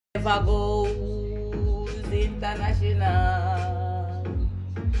Whatever goes international.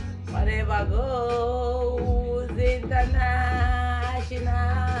 Whatever goes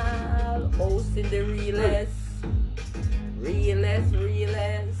international. Hosting the realest.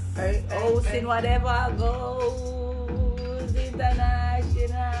 Hosting whatever goes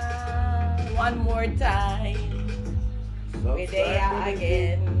international. One more time. We're there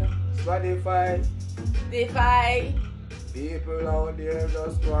again. Spotify. People out there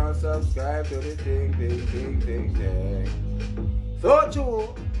just want to subscribe to the thing. So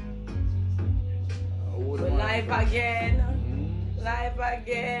true. We're live again. Live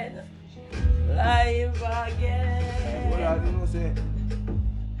again. What are you say?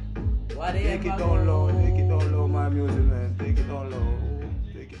 Whatever take it down low, my music man. Take it down low.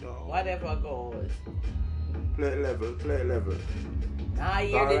 Whatever goes. Play level. I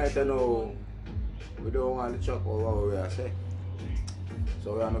hear the truth. Know, we don't want the track over what we are saying.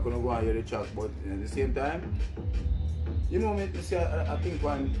 So we are not going to go and hear the track, but at the same time, you know me, see, I think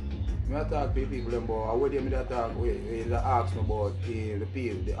when I talk to people about what they talk, they ask me about the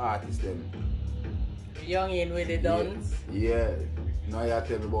people, the artists them. Young in with the dance. Yeah. Now you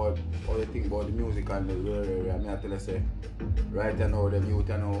tell me about how you think about the music and the I tell you say, right now the youth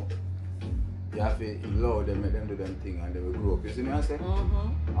now, you have to allow them, make them do them thing and they will grow up. You see me I say?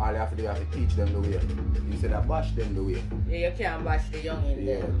 All you have to teach them the way. Instead of bash them the way. Yeah, you can't bash the young in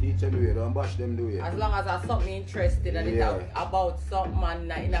there. Yeah, teach them the way, don't bash them the way. As long as there's something interesting and it's about something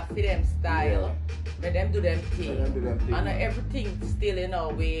and in a film style, let them do them thing. And everything still, you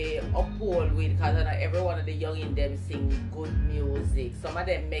know, we uphold with because every one of the young in them sing good music. Some of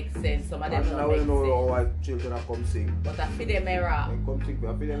them make sense, some of them don't make sense. Now we know how our children are come sing. But I feel them era. They come sing,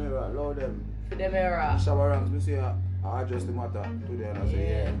 I feel them era, allow them. For them era. Shabba Ranks, me say I adjust the matter today and I say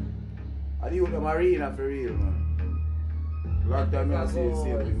yeah. And you them arena for real man. Long time I say the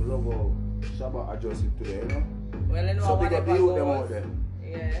same thing, love how Shabba adjust it today, you know? Well, you know, so big up the youth them out there.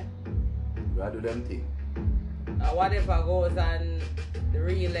 Yeah. We gotta do them thing. Whatever goes and the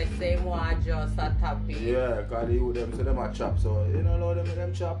real let's say more adjust a topic. Yeah, cause the youth them say them a chop, so you know allow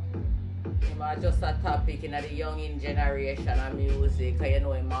them chop. Him are just a topic in the young in generation of music. You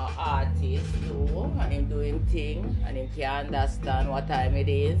know him an artist too, and him do him thing, and him can understand what time it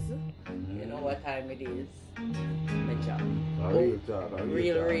is. You know what time it is. Real talk.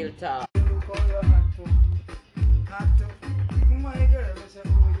 Real talk. My girl, I said,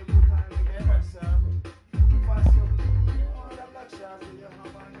 oh, you put on the girl, sir. What's up? All the black shots you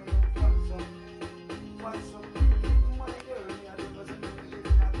have on you, what's up? My girl, me, I don't know,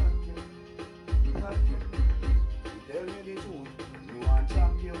 you tell me the truth, you want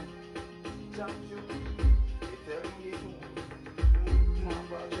champion. You tell me the truth, you want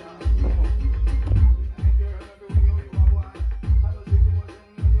champion. My girl, I don't know you want. I don't think you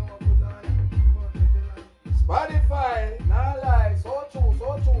want put on. Spotify, not lie, so true.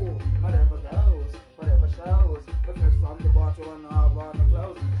 Whatever shows. The first from the bottom and half on the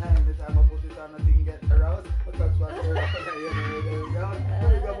clouds. And the time I put it on, nothing get aroused. But that's what you're up and you know.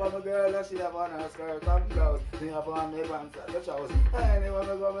 Big up on my girl, and she have on her skirt and blouse. She have on my pants and the shows. And they want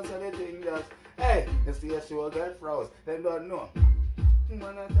to go and say the thing that, hey, you see a show get froze. They don't know.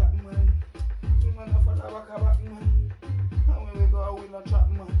 Man, I tap man. Man, I follow back about man. And when we go, we not trap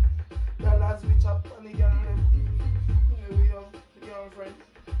man. Girl, as we chop and the girl left. We have the girlfriend.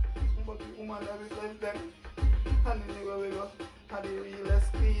 But the woman that we left them. And anywhere we go, and the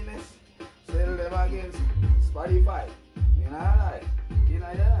realest cleanest. Sell them against Spotify. Me not lie. You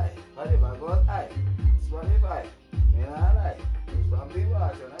know you lie. Whatever goes high. Spotify. Me not lie. It's from the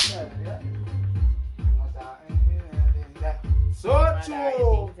water. Not that, yeah. So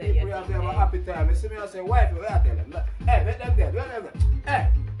true. People have to have a happy time. You see me, I say, wife, we are telling them. Hey, let them there. Hey.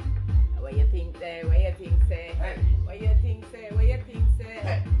 What you think say? What you think say? Hey. What you think say?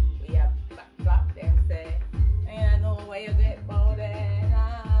 Hey. We have clap them say. And I know where you get about it.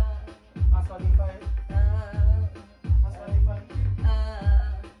 That's what you find.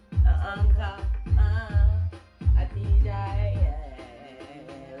 Uncle, a DJ,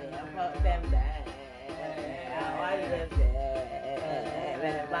 we have put them there. Why them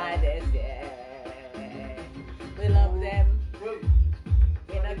there? Why this there? We love them.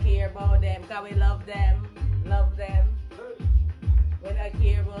 We don't care about them, cause we love them. We don't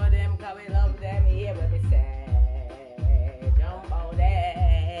care about them, cause we love them. Hear what we say. Jump on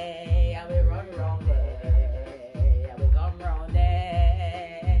there, and we run round there, and we come round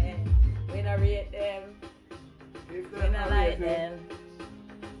there. We don't rate them. We don't like them.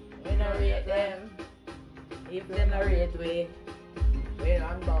 We don't rate them. If they don't rate we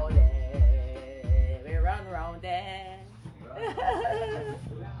run round there. We run round there.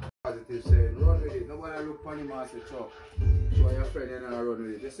 look on him and say, Chuck, show your friend and run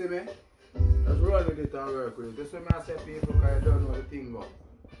with it. You see me? Just run with it and work with it. You see me, I say people because you don't know the thing go.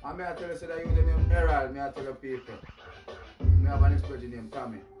 And me I tell you say that you the name Herald, me I tell you people. Me have an expression named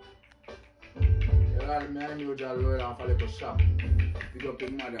Tommy. Herald, me and you just roll off a little shop. Big up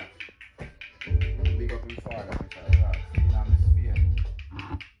his mother. Big up his father, Mr. Herald. In a sphere.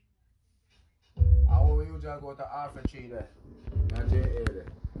 And when you just go to half a tree there, and JA there,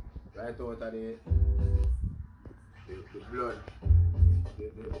 right out of the blood,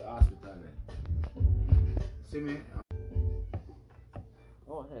 the hospital there. See me?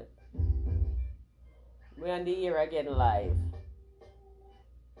 Oh, shit. We're on the air again live.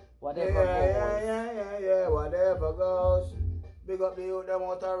 Whatever goes. Yeah, whatever goes. Big up the youth them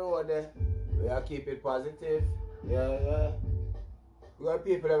out the road there. We are keep it positive. Yeah. We got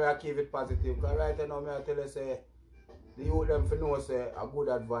people that we are keep it positive. Because right now, I tell you, say, the youth them for know, say, a good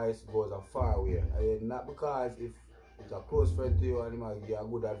advice goes a far way. And not because if it's a close friend to you and he might give you a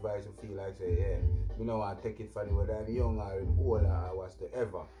good advice, you feel like, say, yeah, you don't want to take it from you, whether I'm young or older or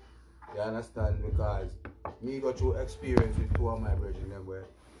whatsoever. You understand? Because me go through experience with two of my brethren them where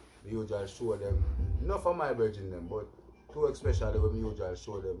me usually show them, not for my brethren them, but two especially when me usually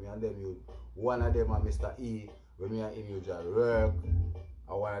show them, me and them you, one of them are Mr. E, when me and him usually work,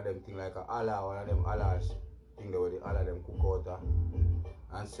 and one of them thing like a Allah, one of them Allah's thing where the Allah them cook out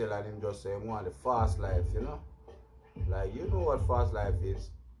and sell and him just say him want the fast life, you know? Like you know what fast life is.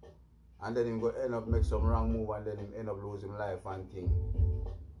 And then him go end up make some wrong move and then him end up losing life and thing.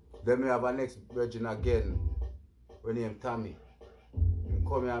 Then we have a next virgin again, when name Tommy. Him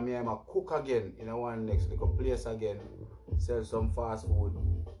come here and me a cook again in a one next little place again, sell some fast food.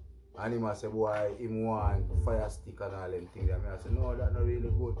 And him a say, boy, him want fire stick and all them things. And I say, no, that's not really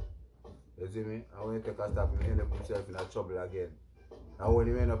good. You see me? And when he take a stop, he end up himself in a trouble again. And when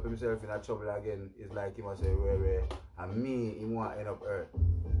he end up himself in a trouble again, it's like him a say, where, and me, he want end up hurt.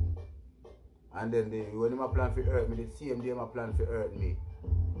 And then when him a plan for hurt me, the same day him a plan for hurt me.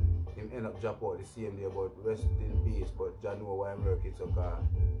 Him end up drop out the same day, but rest in peace. But Jah know why I'm working so cause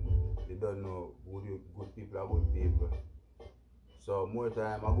they don't know good people are good people. So more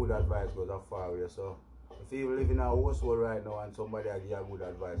time a good advice goes a far away. So if you live in a household right now and somebody give you a good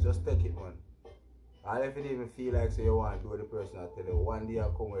advice, just take it, man. And if you even feel like say you want to do the person I tell you, one day I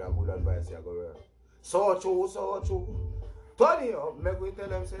come with a good advice you go work. So true. Turn it up, make we tell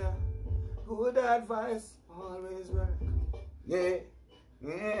them say good advice always work. Yeah.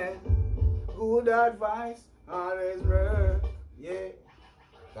 Good advice always work. Yeah.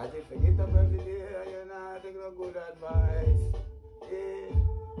 Cause if you get up every day and you're not taking no good advice. Yeah.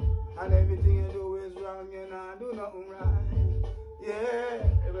 And everything you do is wrong, you not do nothing right. Yeah.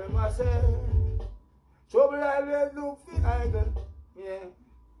 Remember say trouble always look for idle. Yeah.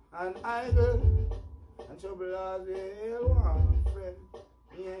 And idle. And trouble always want friend.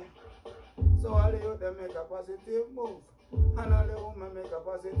 Yeah. So all the youth them make a positive move. And all the women make a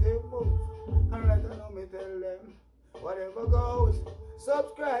positive move. And right now me tell them, whatever goes,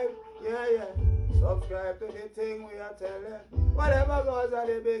 subscribe, yeah. Subscribe to the thing we are telling. Whatever goes are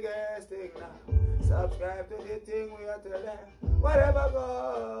the biggest thing now. Subscribe to the thing we are telling. Whatever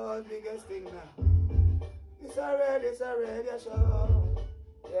goes, biggest thing now. It's a radio show.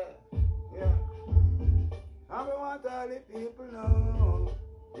 Yeah. And we want all the people know.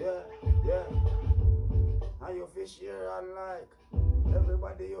 Yeah. And you fish share and like.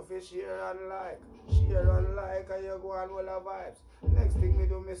 Everybody you fish share and like. Share and like and you go and all the vibes. Next thing me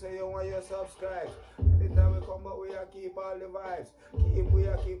do, me say you want you subscribe. Anytime we come out, we keep all the vibes. Keep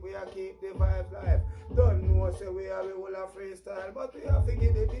the vibes live. Don't know say we have a whole of freestyle, but we have to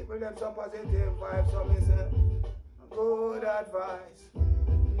give the people them some positive vibes. So me say, good advice.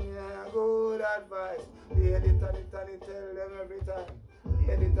 Yeah, good advice. The editor tell them every time.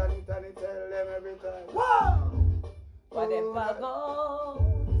 The editor tell them every time. Wow! Whatever goes.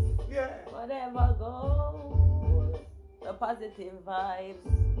 Yeah. Whatever goes. The positive vibes.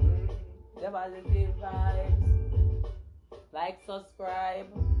 The positive vibes. Like, subscribe.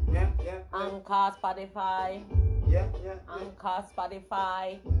 Yeah. Anchor, Spotify. Yeah. Anchor,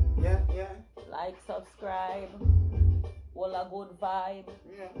 Spotify. Yeah. Like, subscribe. All a good vibe.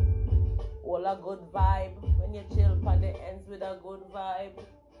 Yeah. All a good vibe. When you chill on the ends with a good vibe.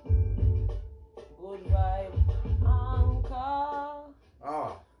 Good vibe. Anchor.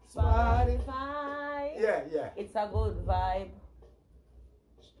 Oh. Spotify. Yeah. It's a good vibe.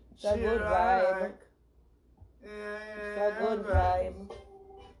 It's a Share good vibe. like. It's a good vibe.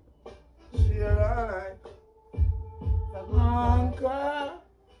 Share like. It's a good vibe. Anchor.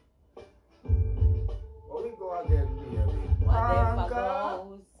 Oh, we go again, baby. Whatever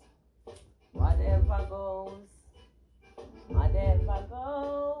goes. Whatever goes.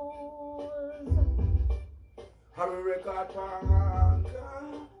 record punk.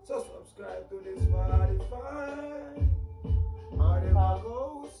 So subscribe to this Spotify. Whatever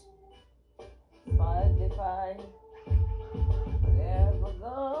goes. Spotify. Whatever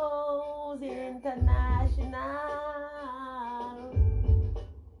goes international.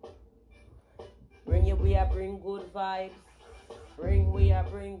 Bring good vibes. Bring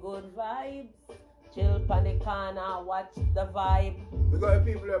good vibes. Chill pan the corner, watch the vibe. Because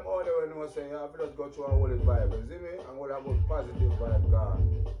the people them out there know say you have to just go through and hold it vibe. You see me? And hold a good positive vibe car.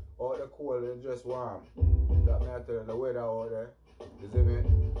 All the cold is just warm. That me I tell you the weather out there. You see me?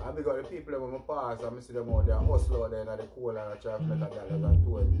 And because the people them when I pass and I see them out there hustle out there in the cold and I try to make $1 and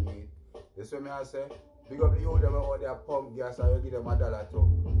 $2 meat. You see me I say? Big up the youth them out there pump gas and you give them $1 too.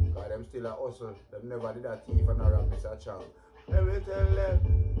 Because them still a hustle. Them never did a thief and a rob Mr. Chang. Let me tell them,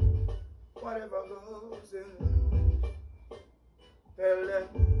 whatever goes in. Tell them,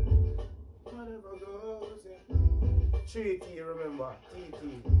 whatever goes in. 3T, remember? TT,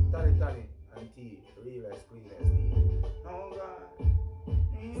 Tani, and T, realest, cleanest T. No God.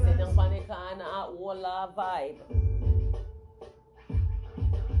 Sit down on the corner, all our vibe.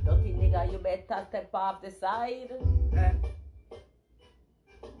 Dirty nigga, you better step off the side. Eh?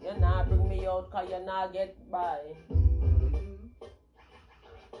 You not bring me out cause you not get by.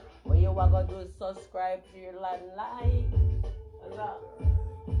 What you are gonna do is subscribe, share, and like.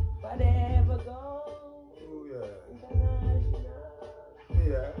 Whatever goes. Oh, yeah. International.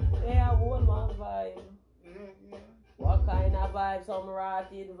 Yeah. They have one more vibe. Yeah. What kind of vibe? Some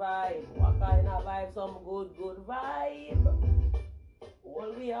rotted vibe. What kind of vibe? Some good vibe.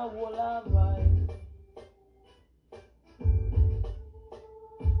 All we have all our vibe.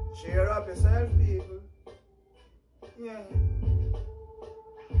 Cheer up yourself, people. Yeah.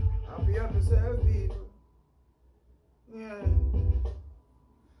 Happy up yourself, people. Yeah.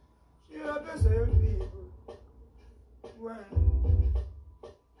 Cheer up yourself, people. Well.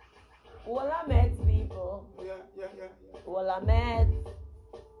 All our mates, people. Yeah. All our mates.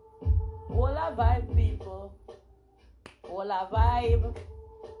 All our vibe, people. All our vibe.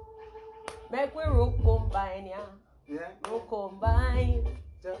 Make we rock combine, yeah. Yeah. Rock combine.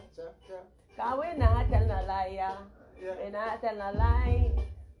 Ja. Cause we not tell no lie, yeah. Yeah. We not tell no lie.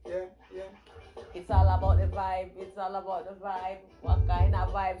 Yeah. It's all about the vibe. It's all about the vibe. What kind of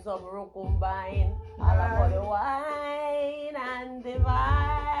vibe some rock combine? All about the wine and the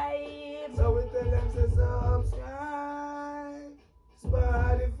vibe. So we tell them to subscribe,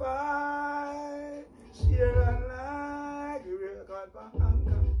 Spotify, share and like. You record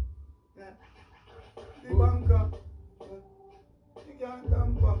banker. Yeah. The banker. You can't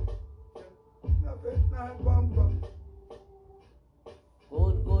tamper. No pet, not bumper.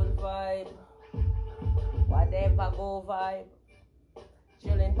 Good vibe. Whatever go vibe.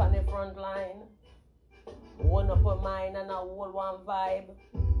 Chilling on the front line. One up a mind and a whole one vibe.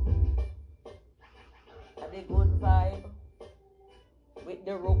 The good vibe. With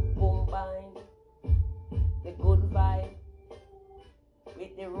the rook combine. The good vibe.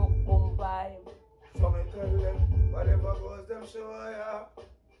 With the rook combine. So me tell them, whatever goes them show ya.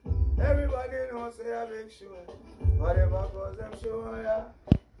 Everybody knows say a big show. Whatever goes them show ya.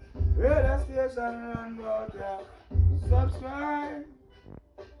 Radio station run about ya. Subscribe,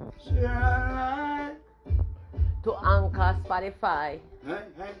 share and like. To Anchor Spotify.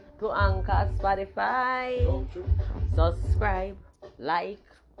 Hey. To Anchor Spotify. Oh, true. Subscribe. Like.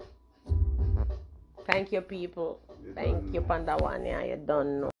 Thank you, people. Thank you, Panda One. Yeah, you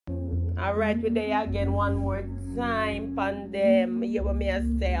don't know. Alright, we're there again one more time. Pandem. You what me I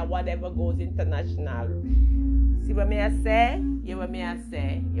say? Whatever goes international. See what me I say? You what me I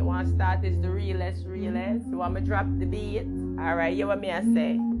say? You want to start this the realest? You want me drop the beat? Alright, you what me I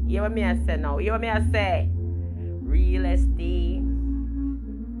say? You what me I say now? You what me I say? Realest D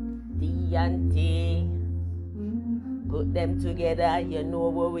and T. Put them together, you know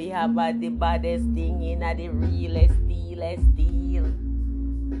what we have at the baddest thing in the realest deal.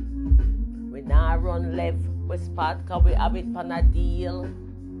 We not run left, we spot cause we have it on a deal.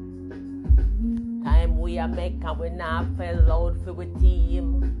 Time we a make and we not fell out for we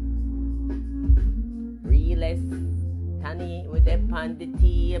team. Realest, Tani with them on the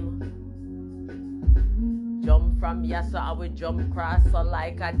team. Jump from Yasa, we jump cross so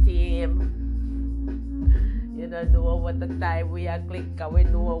like a team. You don't know what the time we a click and we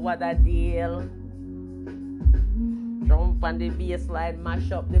know what a deal. Jump on the baseline,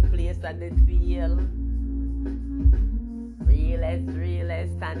 mash up the place and the feel.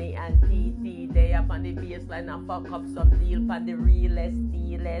 Realest, Tani and TT, they up on the baseline and fuck up some deal for the realest.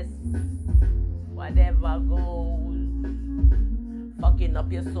 Whatever goes, fucking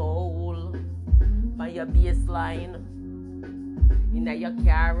up your soul. on your baseline. In your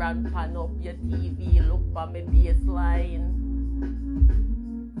car and pan up your TV, look for my baseline.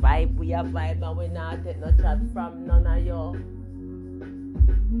 Vibe, we a vibe and we not take no chat from none of you.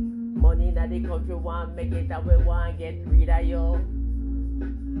 Money in the country want make it and we want get rid of you.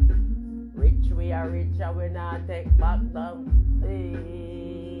 Rich, we are rich and we not take back down. Hey,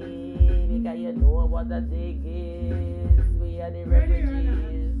 because you know what the thing is. We are the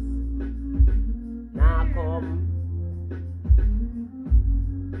refugees. Now come.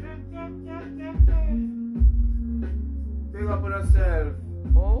 Big up on yourself.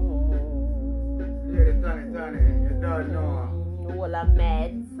 Oh. Yeah, Tony, you don't know. All the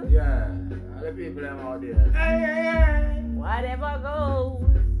meds. Yeah, all the people them out there. Hey. Whatever goes.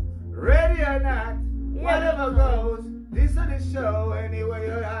 Ready or not, Yeah. whatever goes. This is the show, anyway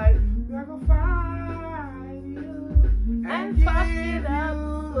you like. We're gonna find you And fuck it up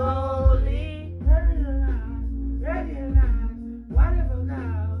slowly. Ready or not, whatever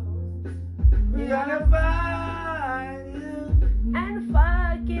goes. We're gonna find you And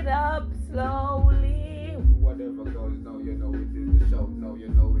fuck it up slowly. Whatever goes, no, you know it is the show. No, you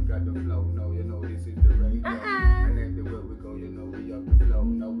know we got the flow. No, you know this is the radio. And everywhere we go, you know we up the flow.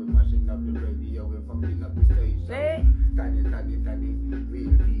 No, we're mashing up the radio. We're fucking up the station. See? Tani,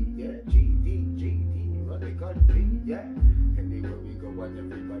 real D, yeah. GD, what they call G, yeah. Anywhere we go, and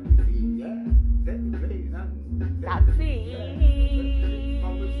everybody see, yeah. Then play, That's it.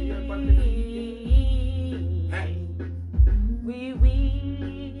 Hey.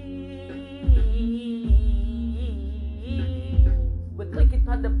 We click it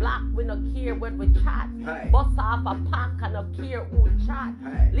on the block, we no care when we chat. Hey. Bust off a pack and no care who chat.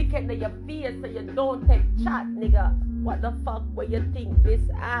 Hey. Lick it in your face so you don't take chat, nigga. What the fuck where you think this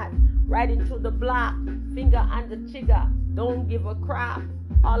at? Riding through the block, finger on the trigger. Don't give a crap.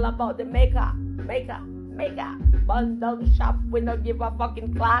 All about the maker. Bun down shop, we don't give a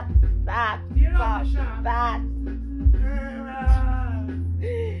fucking clap. That, that.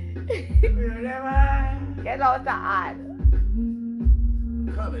 Get out the ad.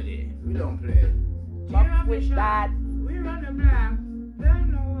 Comedy, we don't play. Fuck with that. We run the block, they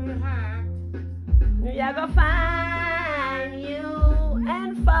know we hot. We ever find you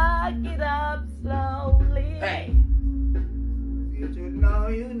and fuck it up slowly. Hey, you should know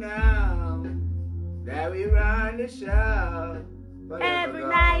you know that we run the show. Every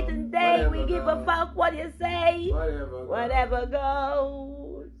night and day we give a fuck what you say. Whatever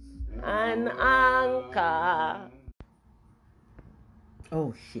goes. An anchor.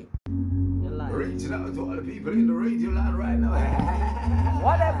 Oh shit. You're lying. Reaching out to all the people in the radio land right now.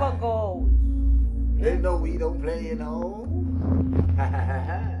 Whatever goes. They know we don't play, you know.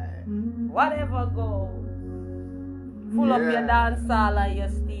 Whatever goes. Full up your dance hall and your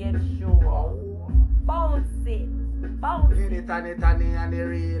stage show. Bounce it. Tani and the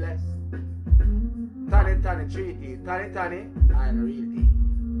realest. Tani treaty. Tani and realty.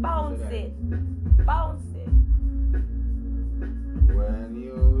 Bounce it. When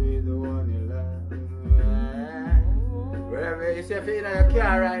you with the one you love. Wherever you say if you're in your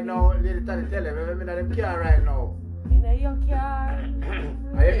car right now, Lady Tani tell them, if you're in them car right now. In your car.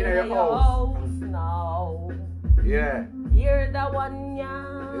 Are you in your house? No. Yeah. You're the one,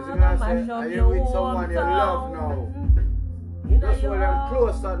 yeah. Is it gonna say, are you with someone you love now? Just hold them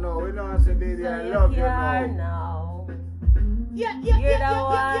closer now. We don't say, baby, I love you now. You're the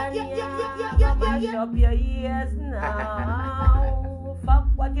one, yeah. Go mash up your ears now. Fuck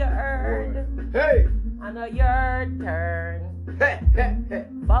what you heard. Hey! I know your turn. Hey!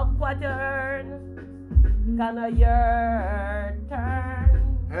 Fuck what you heard. I know your turn.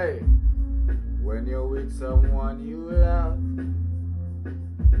 Hey! When you're with someone you love,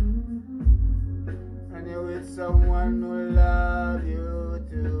 and you're with someone who love you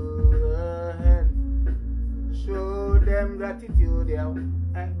to the end, show them gratitude, yeah.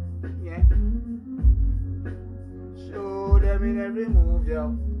 Yeah. Show them in every move,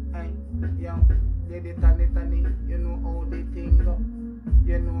 yo. Yeah. Lady Tani, you know how the thing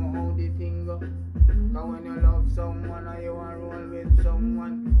go. Cause when you love someone or you want to roll with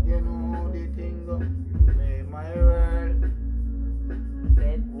someone, you know how the thing go. You made my world.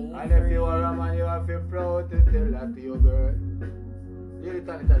 Set me And free. if you are a man, you have to be proud to tell that to your girl. Lady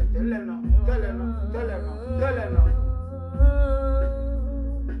Tani, tell them now. Tell them now.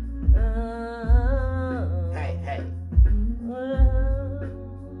 Hey.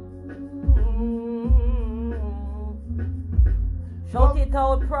 Shout it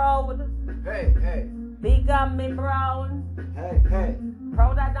out proud. Hey. Big on me brown. Hey.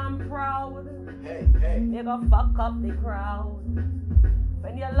 Prouder than proud. Hey. You go fuck up the crowd.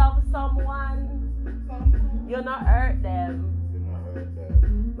 When you love someone, you not hurt them.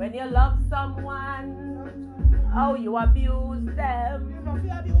 When you love someone, oh, you abuse them.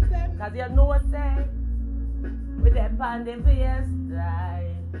 Cause you know say, with them on the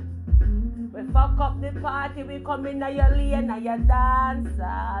baseline. We fuck up the party, we come in at your lane and your dance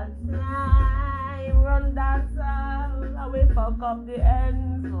all time. Run dance all, and we fuck up the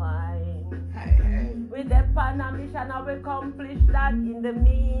ends line. With them on a mission and we accomplish that in the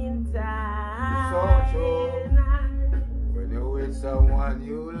meantime. So true. When you're with someone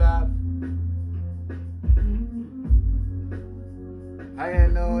you love, I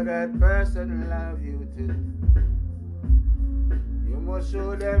know that person love you too. You must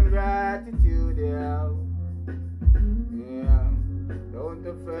show them gratitude, yeah. Don't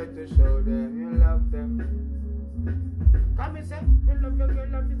afraid to show them you love them. Come and say, you love your girl,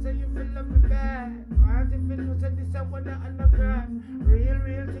 love you, say you feel love me back. Heart if you know, say this I wanna underground.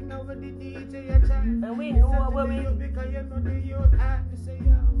 Real thing over the DJ, your child. And we know what we do because you know the youth have to say,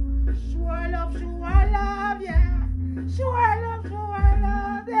 yo. Sure love, yeah. Sure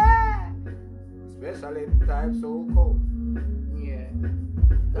love, yeah. Especially the time so cold.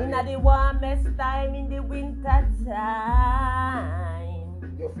 In the warmest time in the winter time.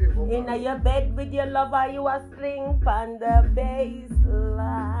 In your bed with your lover, you a sling on the baseline.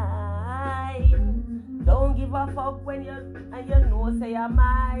 Don't give a fuck when you know say I'm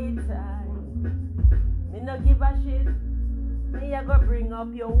my time. Me no give a shit. Me a go bring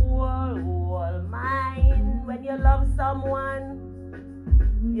up your whole mind. When you love someone,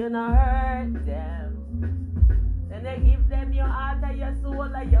 you no hurt them. Then they give them your heart and your soul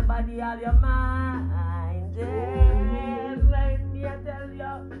and your body and your mind. Yes, let me tell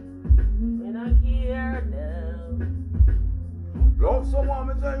you, we don't care them. Love someone,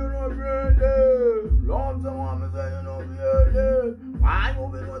 me say you know really. Love someone, me say you know really. Why you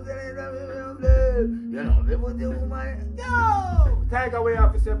be no telling them you know really? You know people do woman. Yo, take away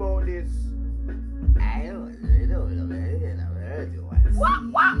what you say about this. I don't know,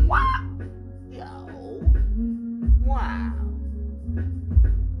 What? Yo. Wow.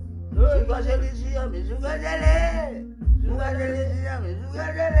 Sugar jelly, sugar jelly. Why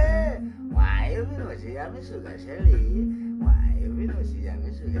you know she have me sugar jelly? Why you know she have me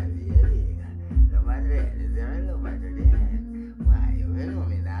sugar jelly? No matter anything, no matter the end. Why you know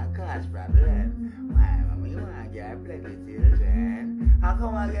me not cause problem? Why mommy want get plenty children? I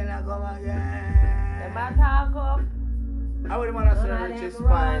come again. The man talk up. I would want to say Richie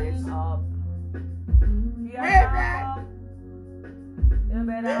Spice. You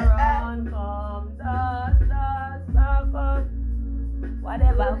better run, come, dust up.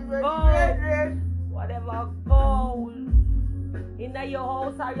 Whatever goes in your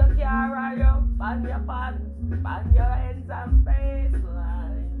house or your car or your pan your ends and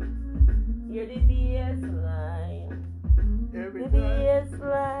baseline. Hear the baseline. The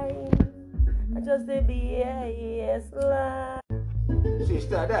baseline. Just the baseline.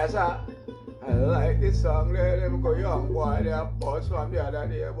 Sister, that's how. I like this song, let them go young boy, they have bought from the other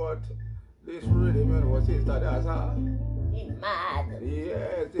day, but this really man was Sister Dasa. He mad.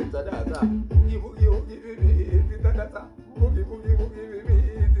 Yeah, Sister Dasa. Boogie, Sister Dasa. Boogie, me,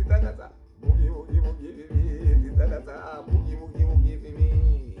 Sister Dasa. Boogie, Sister Dasa. Boogie, me.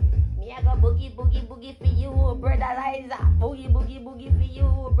 Me I go boogie for you, brother Liza. Boogie for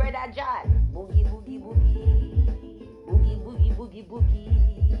you, brother John. Boogie. Boogie.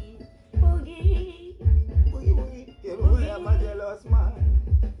 I'm a jealous man.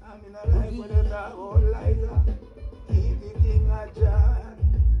 I'm in a life with a dog old Liza. Keep the thing a John.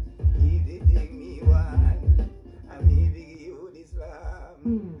 Keep the thing me want. I'm giving you this love.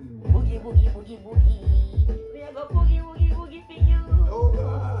 Boogie. Me I go boogie for you. Oh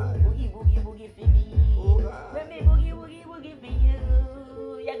God. Boogie for me. Oh God. Let me boogie for you.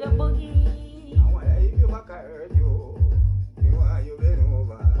 You go boogie. I wanna if you back I hurt you. Me want you bend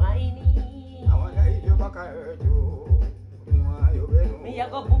over. Whiny. I wanna if you back I hurt you. Me I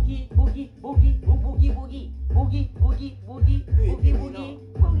go boogie.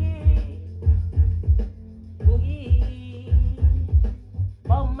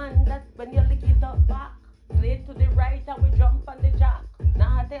 Bum man, that when you lick it up back, straight to the right and we jump on the jack.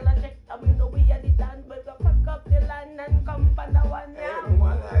 Now I tell a check and we know we are the dance, but we fuck up the land and come on the one now.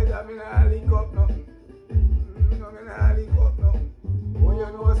 One night I mean I link up nothing. When you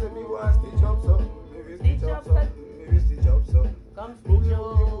know say me want stitch up something. Stitch up something. Come stitch up.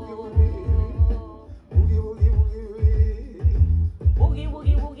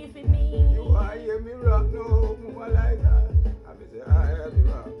 Boogie for me. You want hear me rock no more like that. I say I hear me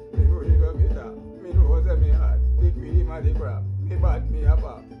rock. Me know you got me that. Me know say me hard. The cream and the crap. Me Me bad me a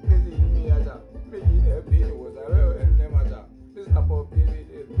pop. Me see me a chop. Me give them the nose. I will help them a chop. Me snap up the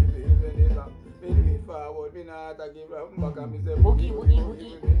video. Me the top. Me lean forward. Me not a give up back and me say Boogie, boogie,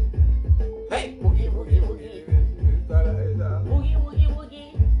 boogie. Hey, boogie, boogie, boogie. Mr. Liza. Boogie, boogie, boogie.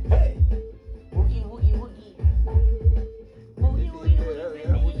 Hey. Boogie, boogie, boogie. Boogie, boogie, boogie,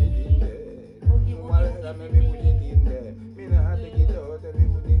 baby. Boogie, boogie, boogie. Me not take it out and me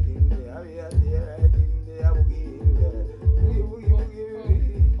put it in there. I be a there, right in there, a boogie in there. Boogie, boogie, boogie.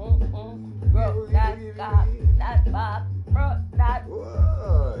 Bro, that cock, that bop, bro, that.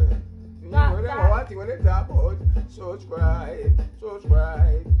 Whoa. Whatever what you talk about, subscribe,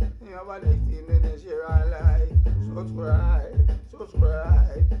 subscribe. You have a next thing when you share and like. Subscribe,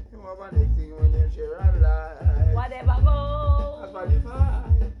 subscribe. You have a next thing when you share and like. Whatever goes. Spotify.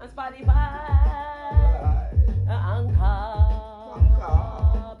 Spotify. Anchor.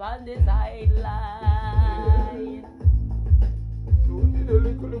 On the sideline. You need a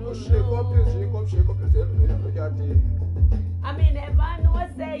little shake up yourself. Look at it. I mean, never know,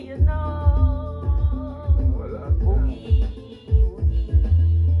 say you know. Boogie, boogie,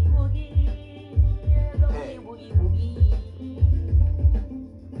 boogie. Boogie, boogie, boogie.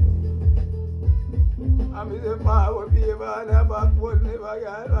 I mean, the power be about a backwood, never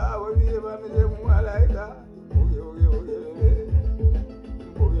got power be about me, the more like that.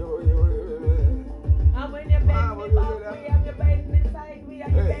 And when you bend me back, we have you bend me side, we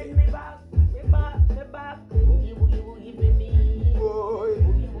have you bend me back, me back. Boogie, boogie, boogie for me. Boogie,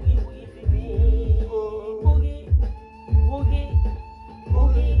 boogie, boogie for me. Boogie, boogie,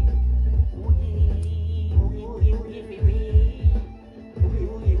 boogie, boogie, boogie, boogie, boogie for me. Boogie,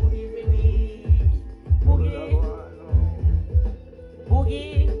 boogie, boogie for me. Boogie,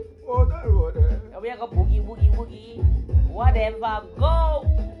 boogie. And we are go boogie, boogie, boogie. Whatever goes.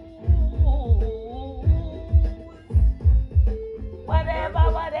 Whatever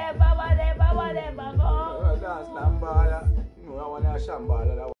goes.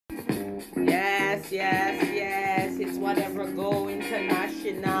 Yes, it's Whatever Go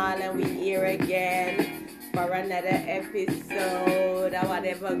International, and we here again for another episode of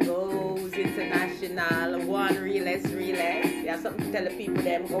Whatever Goes International. One realest. You have something to tell the people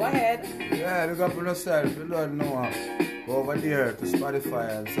them, go ahead. Yeah, look up on yourself, you don't know. Go over there to Spotify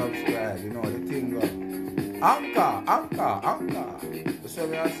and subscribe, you know the thing go. Anchor. That's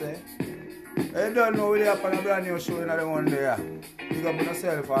what I say. You don't know we have a brand new show in the one there. Pick up on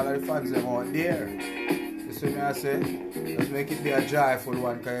yourself, all of the fans them out there. You see me I say? Let's make it be a joyful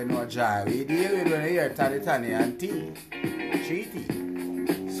one, because you know joy. We deal with when you hear Tani and tea. Treaty.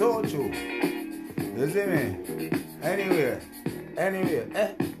 So true. You see me? Anywhere.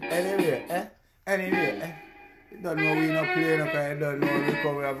 You don't know we not playing, because you don't know we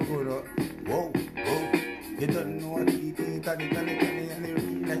come here for go. Whoa. You don't know what it is, Tani, and the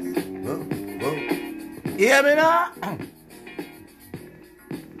realness. Whoa. You hear me now?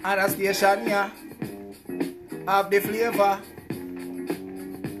 Other station here have the flavor.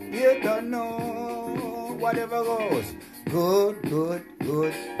 You don't know whatever goes. Good.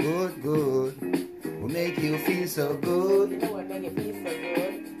 Will make you feel so good. You know what make you feel so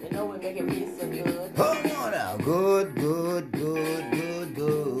good. You know what make you feel so good. Hold on now. Good.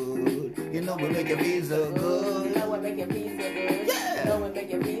 You know what make you feel so good. You know what make you feel so good. Yeah. You know what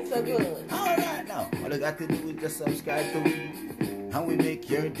make you feel so good. Alright now. All you got to do is just subscribe to me. And we make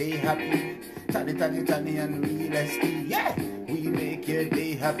your day happy. Tani and real estate. Yeah. We make your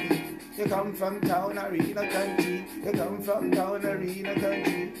day happy. You come from town, arena country.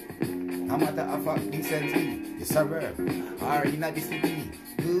 No matter of fact, decency. You suburb or in the city.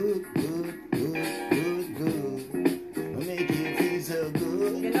 Good. We make you feel so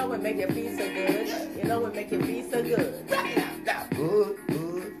good. You know what make you feel so good. You know what make you feel so good. Right now. Good.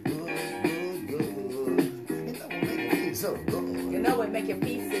 So good. You know what make you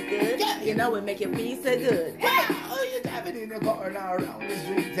feel so good. Yeah. You know what make you feel so good. Oh, you're driving in the car now around the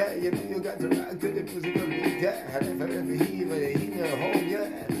street. Yeah, you know you got to rock to the musical beat. Yeah, and if he your home, yeah,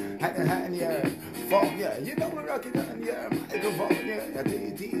 and your phone, yeah. You know we're rocking on your microphone, yeah.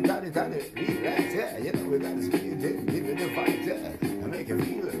 Tani, relax, yeah. You know we got to scream, give it a fight, yeah, and make you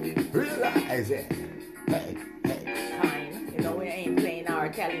feel it, realize it. Hey. Kind. You know we ain't playing or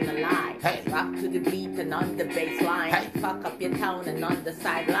telling a lie. Hey. Rock to the beat and on the bass line. Hey. Fuck up your town and on the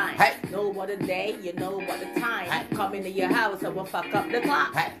sideline. Hey. Know what a day, you know what a time. Hey. Come into your house and we'll fuck up the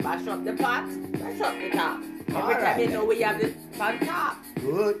clock. Hey. Bash up the pots, bash up the top. Every All time right, you then. know we have this fun top.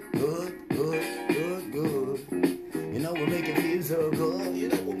 Good. You know we make you feel so good. You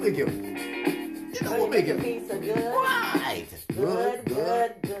know we make you. Feel so good. Right. Good,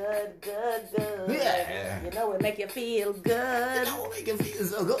 good, good, good, good. Yeah. You know it make you feel good. You know, make it feel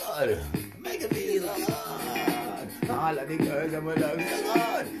so good. Make it feel so good. All of the girls that will love so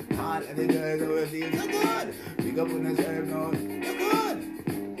good. All of the girls that will feel so good. Pick up on yourself now. You're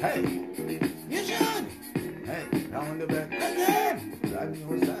good. Hey, you should. Hey, round the bend again. Brand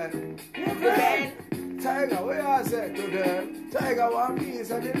new style. Again. Tiger, where I said to them? Tiger, one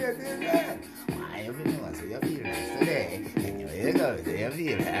piece of the ladies there. Why, you know, so you feel nice today. Anyway, you go, so you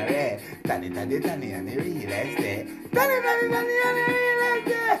feel alright. Tanny, tanny, tanny, and you realize that. Tanny, tanny, tanny, and you realize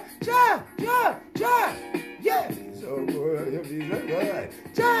that. Ja, ja, ja. Yeah. So good, you feel so good.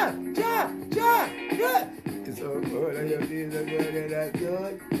 Ja, ja, ja, yeah. It's so good, and you feel so good. And that's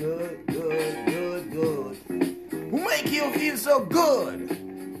good, good, good, good, good. Who make you feel so good?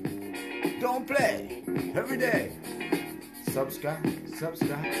 Don't play every day. Subscribe,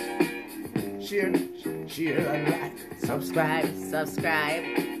 subscribe. Share, share and like. Subscribe, subscribe.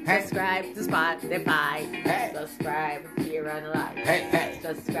 Hey. Subscribe to Spotify. Hey. Subscribe, share and like. Hey, hey.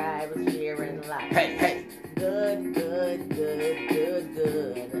 Subscribe, share and like. Hey, hey. Good, good, good, good,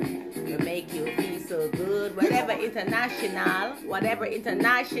 good. To make you feel so good. Whatever international. Whatever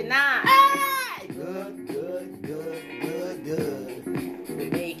international. Hey! Good, good, good, good, good. To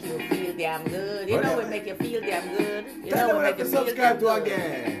make you feel damn good. You know Whatever. it make you feel damn good. You Tell know them it what make you to feel subscribe damn to good.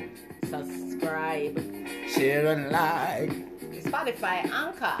 again. Subscribe. Share and like. Spotify,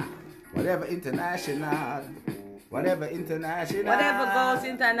 Anchor. Whatever international. Whatever international. Whatever goes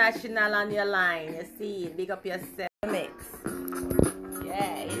international on your line, you see, big up yourself. Mix.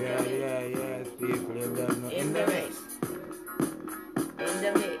 Yeah, in Yeah, the mix. yeah, yeah. People in the In the mix. In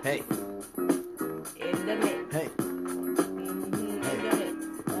the mix. Hey, In the mix. hey. In the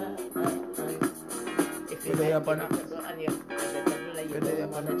mix. If you Where they like up on to it? trouble on your you Where they don't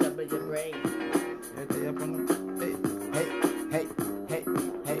up want on to trouble your brain. Hey, hey, hey, hey,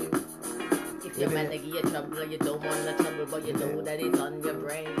 hey. If your man give you trouble, you don't want the trouble, but you know that it's on your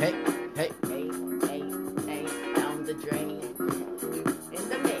brain. Hey, hey. Hey, hey, hey, down the drain. In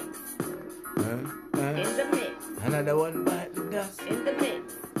the mix. In the mix. Another one bite the dust. In the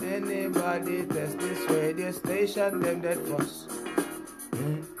mix. Anybody test this radio station, them that fuss. The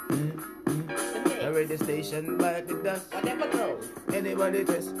mix. The radio station bite the dust. Whatever goes. Anybody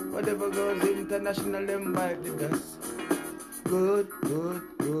test, whatever goes international, them bite the dust. Good, good,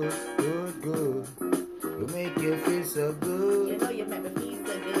 good, good, good. You make you feel so You good. know you make me feel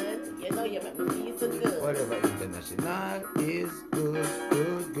so good. You know you make me feel so good. Whatever international is good,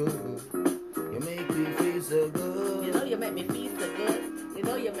 good, good. You make me feel so good. You know you make me feel so good. You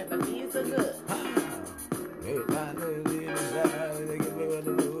know you make me feel so good.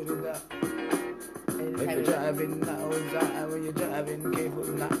 If you're driving now, when you're driving, careful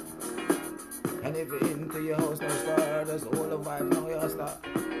now. And if you're into your house now, start, that's all the vibe now, you start.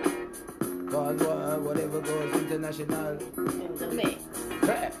 Cause whatever goes international. In the mix.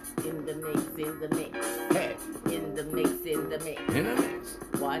 Hey, In the mix. In the mix. hey, In the mix. In the mix. in the mix.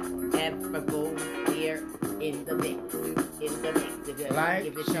 Whatever goes here in the mix. In the mix. If you Like,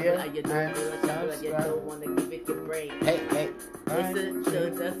 give it share, trouble, you don't and give it trouble, you subscribe. don't want to give it your brain. Hey, hey. Listen to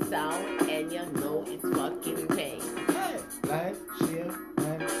the sound and you know it's fucking pain. Hey, like, share,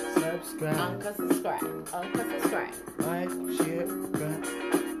 and subscribe. Uncle subscribe. Uncle subscribe. Like, share,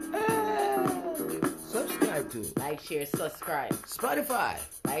 subscribe. Subscribe to Like, share, subscribe. Spotify,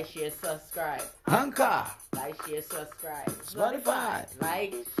 Like, share, subscribe. Anchor, Like, share, subscribe. Spotify.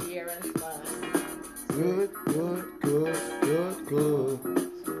 Like, share, and subscribe. Good, good, good, good,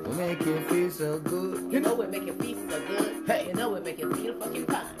 good. We make you feel so good. You know we make you feel so good. Hey. You know we make you feel fucking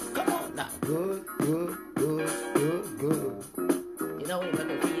fine. Come on now. Good, good, good, good, good. You know we make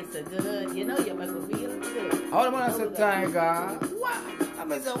you feel so good. You know you make you feel good. All the man say tiger. Wow. I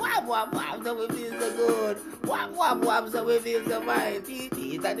mean say wap wap wap so we feel so good. Wap wap wap so we feel so fine.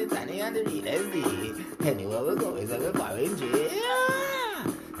 Tee tani tani and the real SD. Anywhere we go is a foreign J.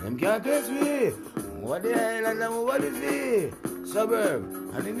 Yeah. Them can't catch me. What the hell and what is it? Suburb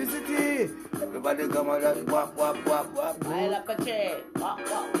and in the city. Everybody come on like wap wap wap wap. While up a chair. Wap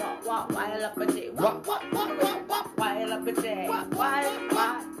wap wap wap. While up a chair. Wap wap wap wap wap. While up a chair. While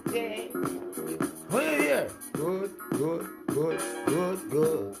up a chair. What you hear? Good, good, good, good,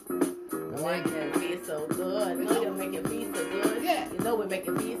 good. Make you feel so good. You know you make you feel so good. Yeah. You know we make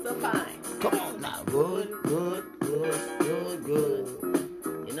you feel so fine. Come on now. Good, good, good, good,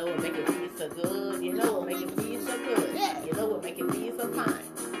 good. You know we make you feel so good. You know we make you feel so good. Yeah. You know we make you feel so fine.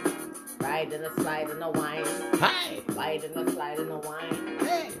 Ride and a slide and a wine. Hi. Ride and a slide and a wine.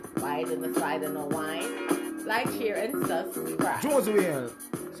 Hey. Ride and a slide and a wine. Like, share, and subscribe. Jonesville.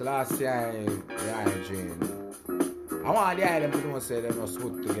 So last time, yeah, I want the island people don't say they must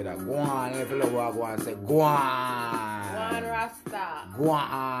put together. Go on, if you love what go on, say go Go on. on, Rasta. Go on.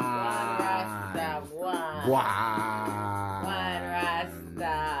 Go on, Rasta. Go on. Go Go on. on,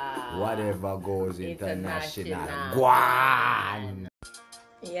 Rasta. Whatever goes international. International. Go on.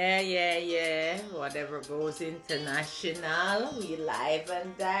 Yeah. Whatever goes international. We live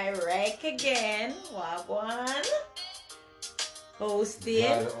and direct again. Wagwan.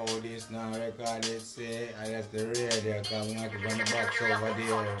 Hosting. All this now record it say I left the radio because we want to go on the box over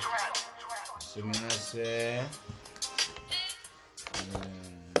there. So me not say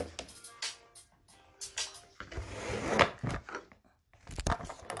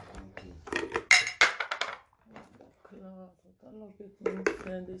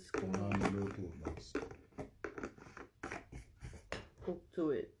Hook to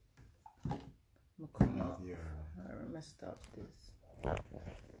it. Come on. I messed up this.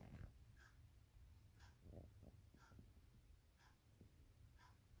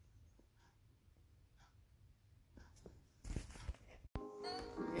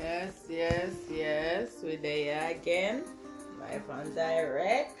 Yes. We're there again. Live and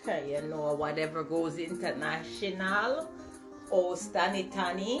direct. You know, whatever goes international. Oh, Tani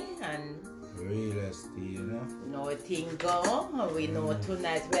and real estate, you know. know a thing go. We know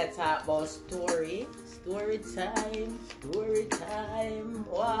tonight we're talking about story. Story time.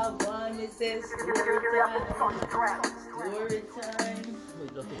 Wagwan, me say story time. We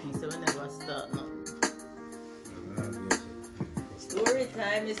look at me so we never start now. Story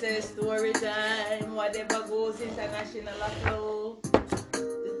time, me say story time. Whatever goes international flow.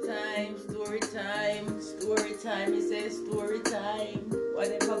 The time, story time, me say story time.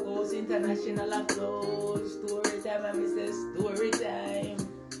 Whatever goes international flow. Story time, and me say story time.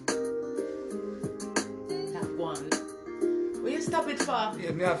 That one. Will you stop it for?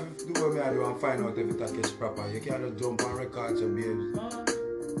 Yeah, me have to do what I do and find out if it a catch proper. You can't just jump on records and babes.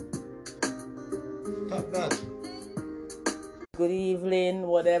 Stop that. Good evening,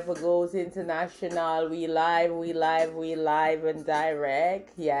 whatever goes international, we live and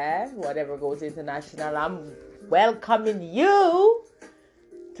direct, yeah, whatever goes international. I'm welcoming you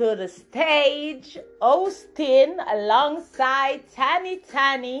to the stage, hosting alongside Tani,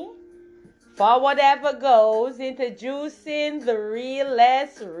 for whatever goes, introducing the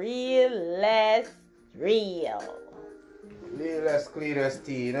realest real. Realest, cleanest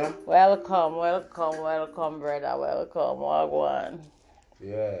tea, you know? Welcome, brother. Welcome, Wagwan.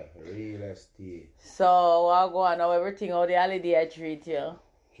 Yeah, realest tea. So, Wagwan, how everything, how the holiday I treat you?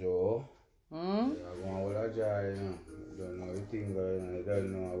 Joe? Yeah, I'm going with a jar, you know. Don't know everything going on. I don't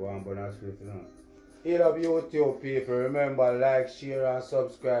know. I want bonus with, you know. Hey, love YouTube people. Remember, like, share, and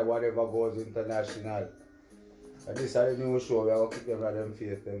subscribe, whatever goes international. And this is the new show. We are going to keep them at them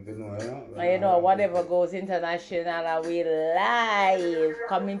face, them, you know? You know, whatever goes international, we live,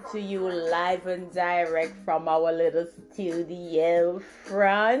 coming to you live and direct from our little studio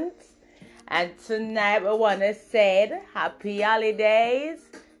front. And tonight we want to say happy holidays.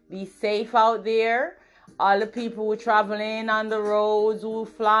 Be safe out there. All the people who are traveling on the roads, who are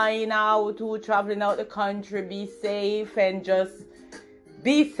flying out, who are traveling out the country, be safe and just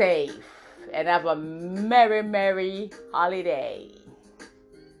be safe. And have a merry holiday.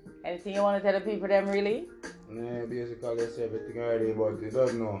 Anything you want to tell the people them really? Yeah, basically they say everything already, but you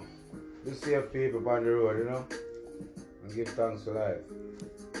don't know. Be safe people on the road, you know? And give thanks to life.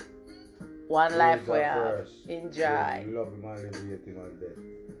 One life we have. Enjoy. Yeah, we love him and liberating on death.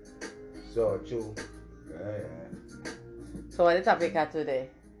 So, true. Yeah. So what the topic of today?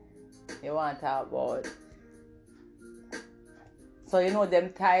 You want to talk about? So you know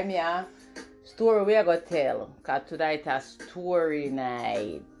them time, yeah? Story we are going to tell. Because tonight is story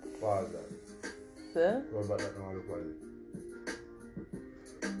night. Pause that. Sir? What about that now? Look at it.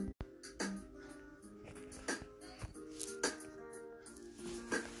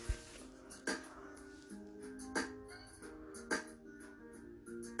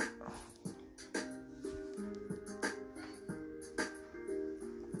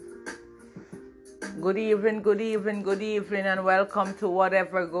 Good evening, and welcome to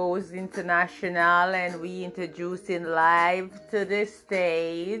Whatever Goes International. And we introducing live to the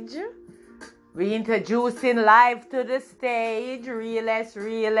stage. Realest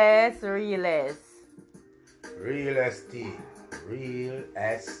tea. Real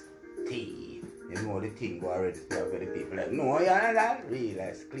S-T. You know the thing go already for the people like, no, you're not that. Real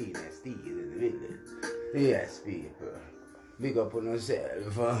S, cleanest tea in the village. Yes, people. Big up on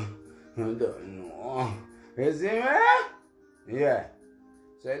yourself. I don't know. You see me? Yeah.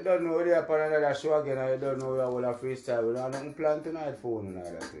 So you don't know where you're upon another show again and you don't know where I will have freestyle. We don't have nothing planned tonight for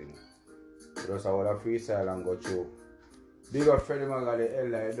you. Just I will have freestyle and go through. Big up Freddie Maga, the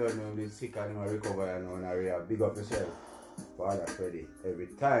elder, I don't know if he's sick and he'll recover and on a rehab. Big up yourself. Father Freddie. Every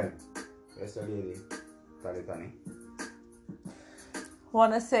time. Yes, lady. Tani.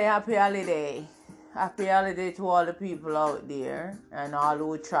 Want to say happy holiday. Happy holiday to all the people out there and all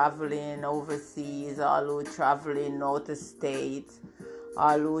who traveling overseas, all who traveling out of state,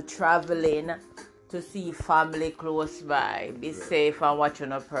 all who traveling to see family close by. Be safe and watch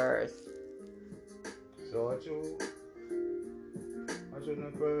on your purse. So watch on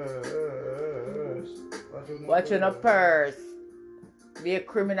the purse. Watch on your purse. Be a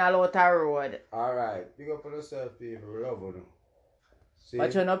criminal out the road. Alright, big up on yourself, people. Love you.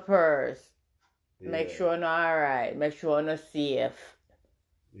 Watch on your purse. Yeah. Make sure you're alright. Make sure you're safe.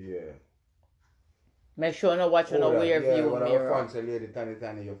 Yeah. Make sure you're watching a rear view mirror. One of the fancy lady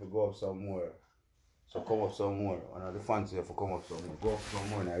Tani, you have to go up some more. So come up some more. One of the fancy you have to come up some more. Go up some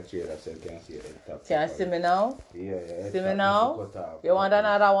more in the chair so you can see it. Can you see me now? Yeah. See me now? You want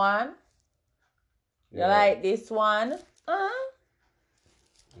another one? Yeah. You like this one?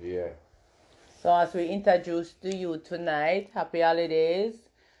 Yeah. So as we introduce to you tonight, happy holidays.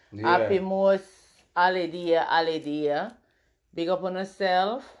 Yeah. Happy most holiday. Big up on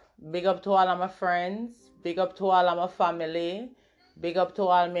yourself. Big up to all of my friends. Big up to all of my family. Big up to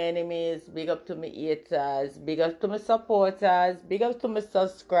all my enemies. Big up to my haters. Big up to my supporters. Big up to my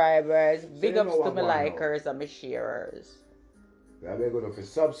subscribers. Big up to my likers and my sharers. We are going to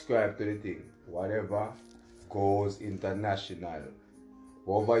subscribe to the thing. Whatever goes international.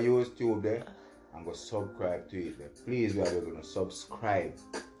 Go over YouTube there and go subscribe to it there. Please, we are going to subscribe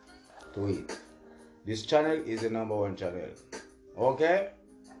to it. This channel is the #1 channel. Okay?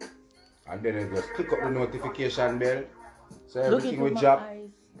 And then you just click up the notification bell. So everything will drop.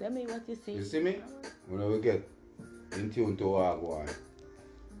 Tell me what you see. You see me? When we get in tune to what I go on.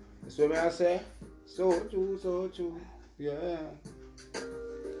 That's what I say. So true. Yeah.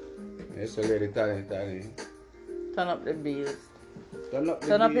 Yes, so lady Tani. Turn up the beats. Turn up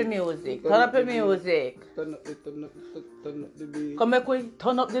the music. Turn up the music. Turn up the beat. Come back with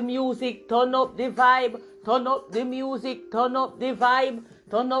turn up the music. Turn up the vibe. Turn up the music. Turn up the vibe.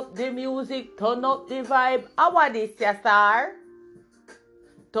 Turn up the music. Turn up the vibe. How are this, your star?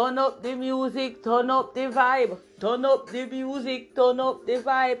 Turn up the music. Turn up the vibe. Turn up the music. Turn up the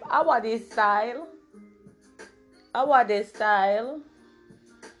vibe. How are this style? How are this style?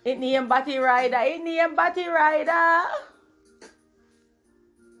 It name Batty Rider.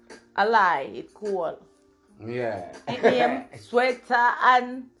 A lie, it's cool. Yeah. It name sweater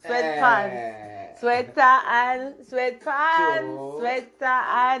and sweatpants. Sweater and sweatpants. Sure. Sweater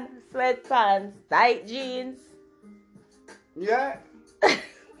and sweatpants. Tight jeans. Yeah.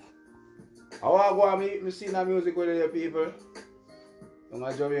 I want to go and me sing the music with the people. In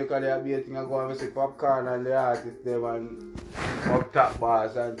Jamaica, they are beating and go and see Popcorn and the artists them and Up Top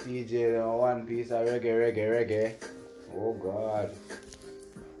Boss and TJ and one piece of reggae. Oh God.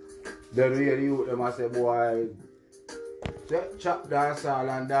 Then we hear the youth them and say, boy, chop dancehall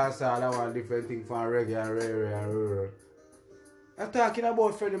and dancehall are one different thing from reggae and rural. I'm talking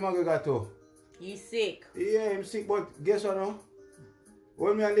about Freddie Maga too. He's sick. Yeah, I'm sick, but guess what now?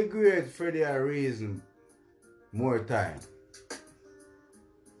 When me and the great Freddie are reason more time.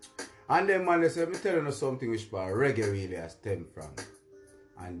 And then man, they say, me telling you something which part reggae really has stemmed from.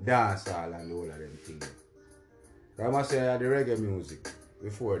 And dancehall and all of them things. I must say I had the reggae music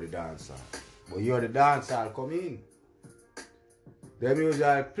before the dancehall. But you hear the dancehall come in. Them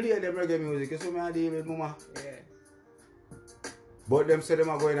usually play them reggae music, you see me I deal with mama. Yeah. But them say them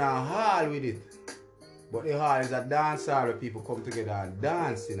are going on hall with it. But the hall is a dancehall where people come together and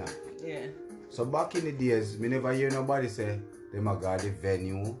dance, you know. Yeah. So back in the days, me never hear nobody say them a got the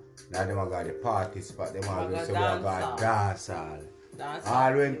venue, now them a got the party spot, them a say we a got dancehall.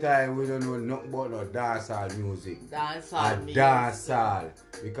 All when time we don't know nothing about no dancehall music. Dancehall.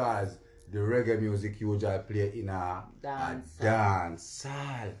 Because the reggae music usually play in a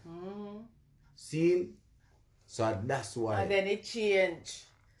dancehall. See? So that's why. And then it changed.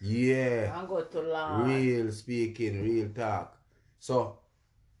 Yeah. And go to long. Real speaking, real talk. So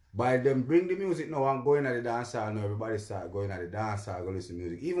by them bring the music now and going at the dance hall now, everybody start going at the dance hall, go listen to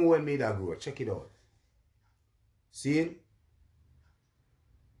music. Even when me that grew up, check it out. See?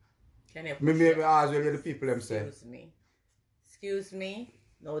 Can you me ask well the people them say. Excuse me.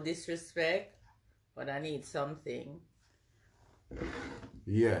 No disrespect, but I need something.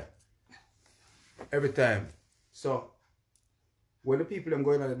 Yeah. Every time. So when the people them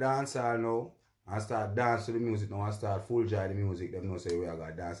going at the dance hall now and start dance to the music now and start full joy the music, them know say we are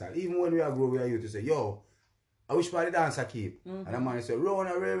gonna dance hall. Even when we are grow, we are used to say, yo, I wish part the dancer keep. And the man say,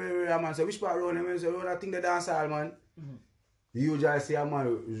 Rona, a man say, which part Rona? I say, Rona, I think the dance hall, man. You usually see a man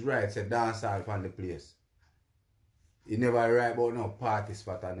who's right, say dance hall from the place. He never write about no party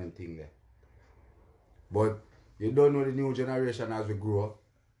spot and them thing there. But you don't know the new generation as we grow up.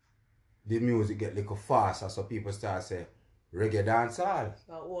 The music get little faster, so people start say reggae dance hall.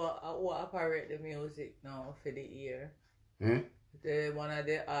 So what operate the music now for the ear? Hmm? One of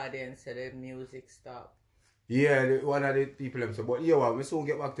the audience said the music stop. Yeah, one of the people them say, but yeah, well, we soon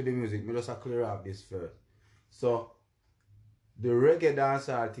get back to the music. We just clear up this first. So the reggae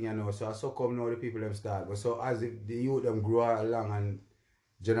dancehall thing, you know, so come now the people them start. But so as the youth them grow along and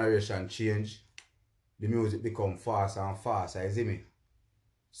generation change, the music become faster and faster, you see me?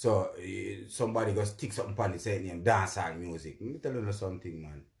 So somebody go stick something on it, say name dancehall music. Let me tell you something,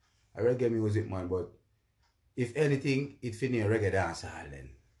 man. A reggae music, man, but if anything, it fit in reggae dancehall then.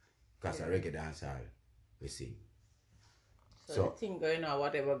 Because a reggae dancehall, we sing. So the thing going on,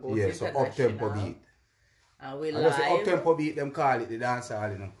 whatever goes yeah, so up tempo beat. And we And live. that's up tempo beat, them call it the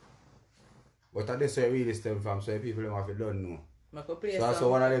dancehall, you know. But that's where it really stem from, so people don't have to don't know. So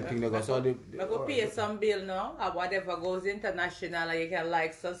one of them things they go, so I could pay some bill now, or whatever goes international, and you can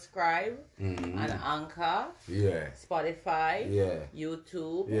like subscribe on Anchor, Spotify,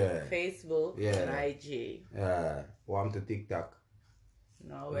 YouTube, Facebook, and IG. Yeah, want to TikTok.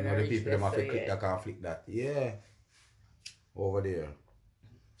 No, you when know, the people them have to click that and flick that. Yeah. Over there.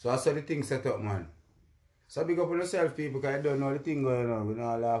 So I saw the thing set up, man. So big up on yourself, people, because I don't know the thing going on. We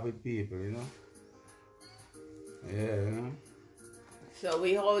don't laugh with people, you know. Yeah, you know. So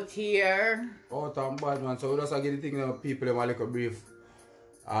we out here. Out and bad, man. So we just give the thing to people them a little brief.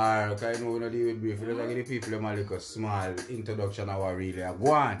 Or, because you know we don't deal with brief. We just give the people them a little small introduction of what really are.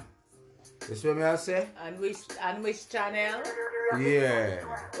 Go on. You see what I say? And which channel? Yeah.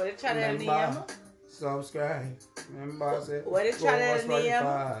 What the channel name? Subscribe. Remember, say. What the channel name?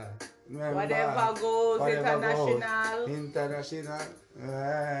 Remember, whatever goes international. International.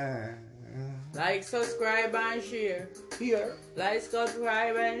 Like, subscribe, and share. Here. Like,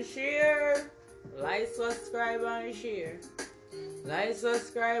 subscribe, and share. Like, subscribe, and share. Like,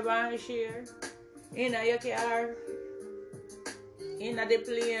 subscribe, and share. In your car. In the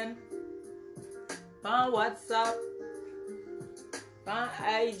plane. On WhatsApp. On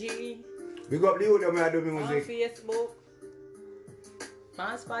IG. Big up the youth them do music. On Facebook.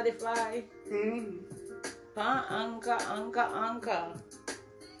 On Spotify. On Anchor.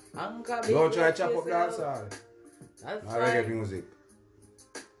 Don't try to chop up dancehall. That's reggae music.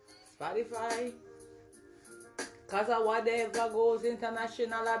 Spotify. Cause of whatever goes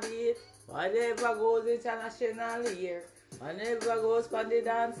international a beat. Whatever goes international here. Whatever goes for the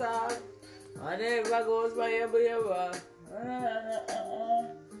dancehall. Whatever goes for everywhere.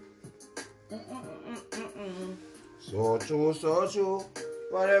 So true.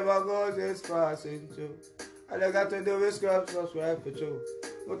 Whatever goes is passing through. All I got to do is subscribe for you.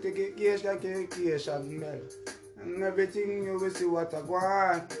 Notification bell. And everything you will see what I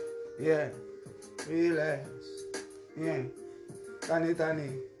want. Yeah. Relax. Yeah. Tani.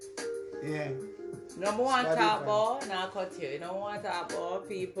 Yeah. No more want to talk about, now cut you. You don't want to talk about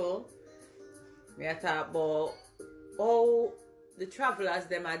people. We are talk about how the travelers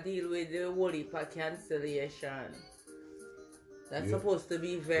them are deal with the whole heap of cancellation. That's supposed to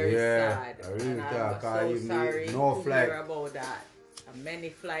be very sad. And I'm so sorry to hear about that. And many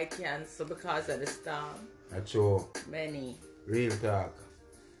flights cancelled because of the storm. That's true. Many. Real talk.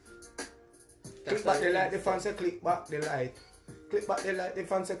 Click back the light, the fans say click back the light. Click back the light, the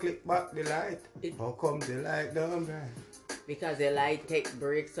fans say click back the light. How come the light don't burn? Because the light take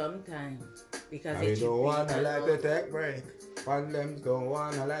break sometimes. Because I don't want the light to take break. Fans them don't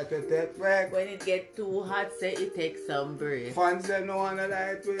want the light to take break. When it get too hot, say it takes some break. Fans them don't want the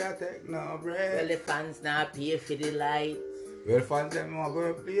light to take no break. Well, the fans not pay for the light. Well, fans them not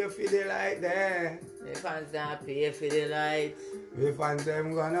going to pay for the light there. The fans not pay for the light. The fans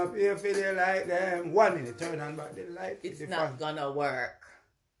them gonna pay for the light there. 1 minute, turn on back the light. It's not gonna work.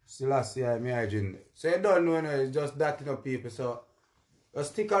 Still I see I'm imagine. So you don't know, it's just that, you know, people. So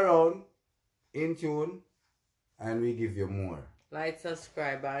just stick around, in tune, and we give you more. Like,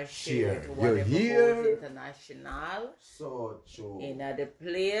 subscribe, and share to You're whatever here. goes international. So true. In the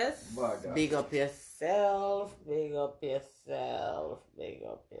place. Big up yourself. Big up yourself. Big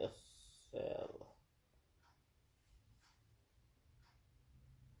up yourself.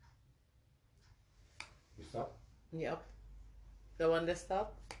 You stop? Yep. The one that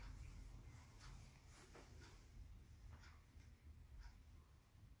stop?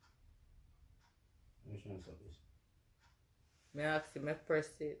 Which one stop this? May I ask you, my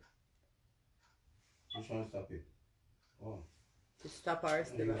first it? Which one stop it? Oh. To stop or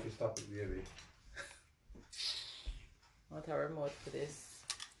still? If you stop it, baby. Want a remote for this.